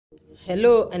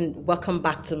Hello and welcome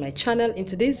back to my channel. In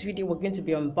today's video we're going to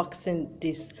be unboxing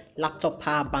this laptop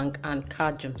power bank and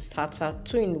car jump starter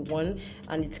 2-in-1,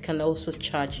 and it can also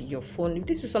charge your phone. If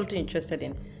this is something you're interested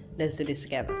in, let's do this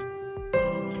together.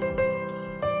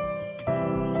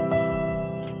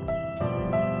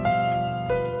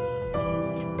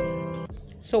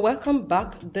 So welcome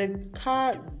back. The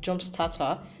car jump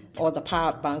starter or the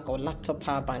power bank or laptop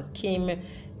power bank came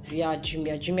via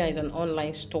Jumia. Jumia is an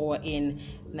online store in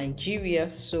Nigeria,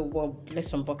 so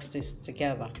let's unbox this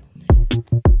together.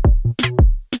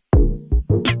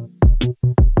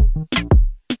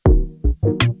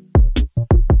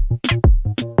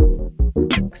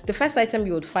 The first item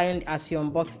you would find as you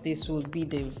unbox this would be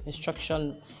the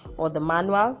instruction or the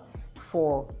manual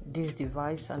for this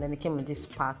device, and then it came in this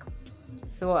pack.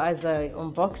 So as I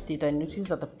unboxed it, I noticed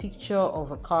that the picture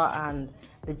of a car and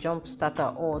the jump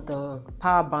starter or the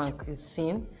power bank is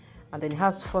seen, and then it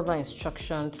has further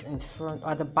instructions in front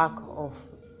at the back of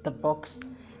the box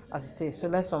as it says. So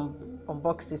let's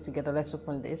unbox this together. Let's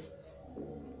open this.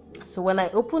 So when I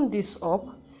opened this up,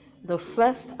 the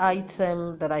first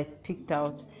item that I picked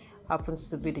out happens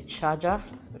to be the charger.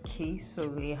 Okay,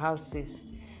 so it has this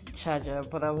charger,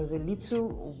 but I was a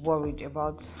little worried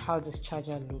about how this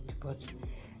charger looked, but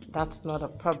that's not a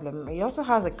problem. It also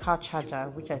has a car charger,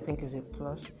 which I think is a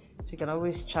plus, so you can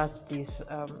always charge this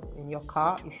in your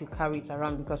car if you carry it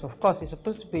around, because of course it's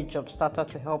supposed to be a jump starter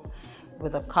to help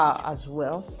with a car as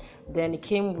well. Then it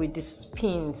came with these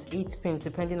pins, 8 pins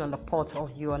depending on the port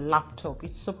of your laptop.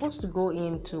 It's supposed to go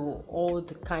into all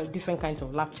the different kinds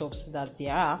of laptops that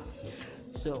there are,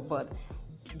 so but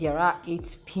there are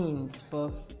 8 pins.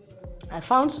 But I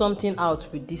found something out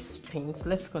with these pins.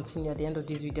 Let's continue. At the end of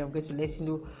this video I'm going to let you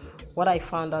know what I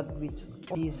found out with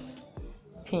these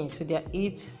pins. So there are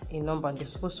 8 in number, and they're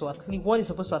supposed to one is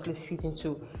supposed to at least fit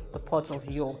into the port of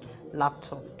your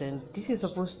laptop. Then this is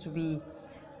supposed to be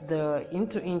the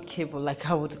in cable, like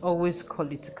I would always call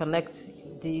it, to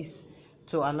connect this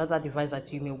to another device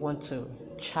that you may want to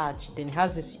charge. Then it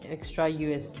has this extra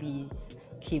USB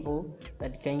cable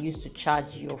that you can use to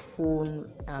charge your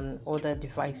phone and other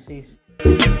devices.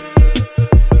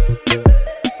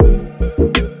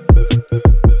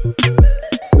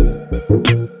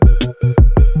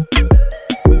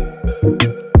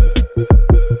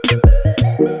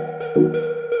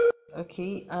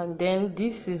 Okay, and then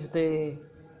this is the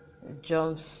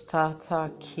jump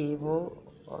starter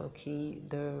cable. Okay,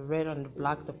 the red and the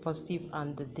black, the positive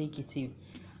and the negative.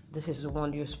 This is the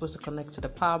one you're supposed to connect to the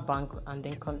power bank, and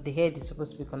then the head is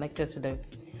supposed to be connected to the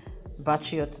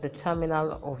battery or to the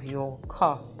terminal of your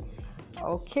car.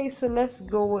 Okay, so let's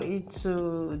go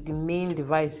into the main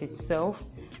device itself,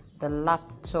 the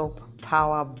laptop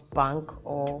power bank,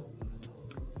 or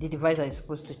the device that is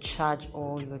supposed to charge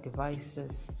all your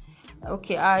devices.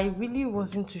 Okay, I really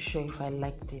wasn't too sure if I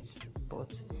liked it,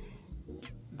 but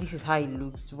this is how it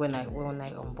looked when I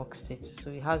unboxed it. So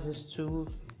it has these 2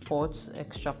 ports,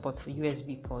 extra ports for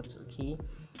USB ports. Okay,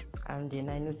 and then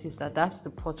I noticed that that's the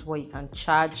port where you can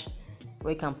charge,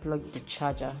 where you can plug the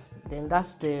charger. Then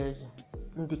that's the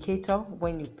indicator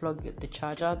when you plug the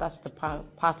charger. That's the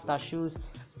part that shows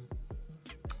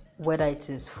whether it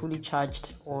is fully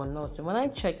charged or not. And when I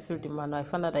checked through the manual, I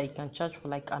found out that you can charge for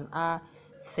like an hour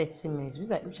 30 minutes,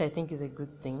 which I think is a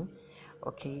good thing.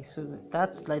 Okay, so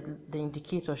that's like the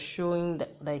indicator showing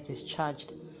that it is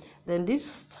charged. Then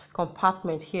this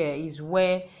compartment here is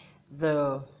where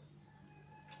the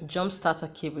jump starter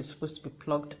cable is supposed to be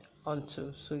plugged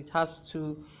onto. So it has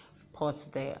 2 ports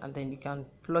there, and then you can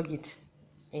plug it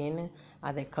in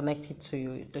and then connect it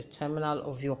to the terminal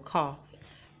of your car.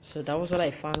 So that was what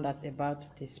I found out about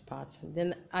this part.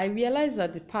 Then I realized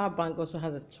that the power bank also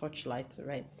has a torchlight,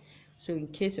 right? So in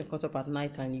case you're caught up at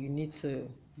night and you need to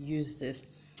use this,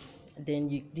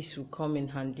 then this will come in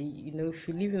handy. You know, if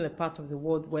you live in a part of the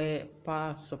world where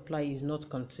power supply is not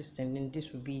consistent, then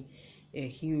this will be a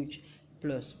huge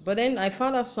plus. But then I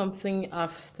found out something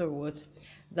afterwards,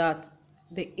 that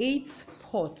the 8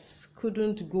 ports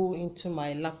couldn't go into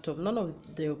my laptop. None of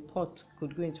the ports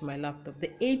could go into my laptop.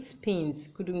 The 8 pins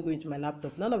couldn't go into my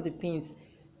laptop. None of the pins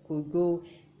could go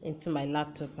into my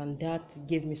laptop, and that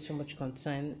gave me so much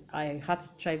concern. I had to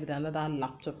try with another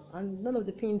laptop, and none of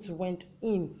the pins went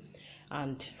in,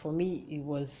 and for me it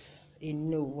was a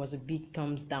no, it was a big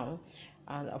thumbs down.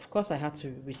 And of course I had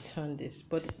to return this.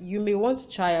 But you may want to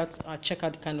check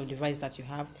out the kind of device that you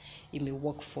have. It may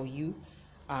work for you,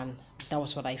 and that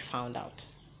was what I found out.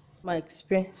 My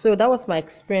experience. So that was my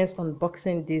experience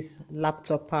unboxing this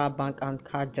laptop power bank and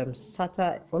car jump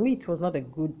starter. For me, it was not a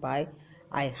good buy.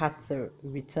 I had to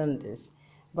return this,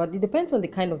 but it depends on the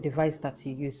kind of device that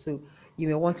you use. So you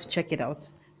may want to check it out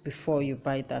before you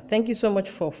buy that. Thank you so much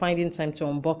for finding time to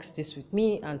unbox this with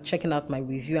me and checking out my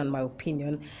review and my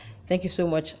opinion. Thank you so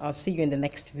much. I'll see you in the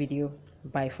next video.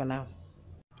 Bye for now.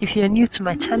 If you're new to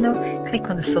my channel, click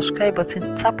on the subscribe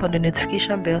button, tap on the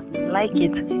notification bell, like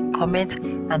it, comment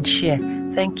and share.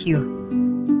 Thank you.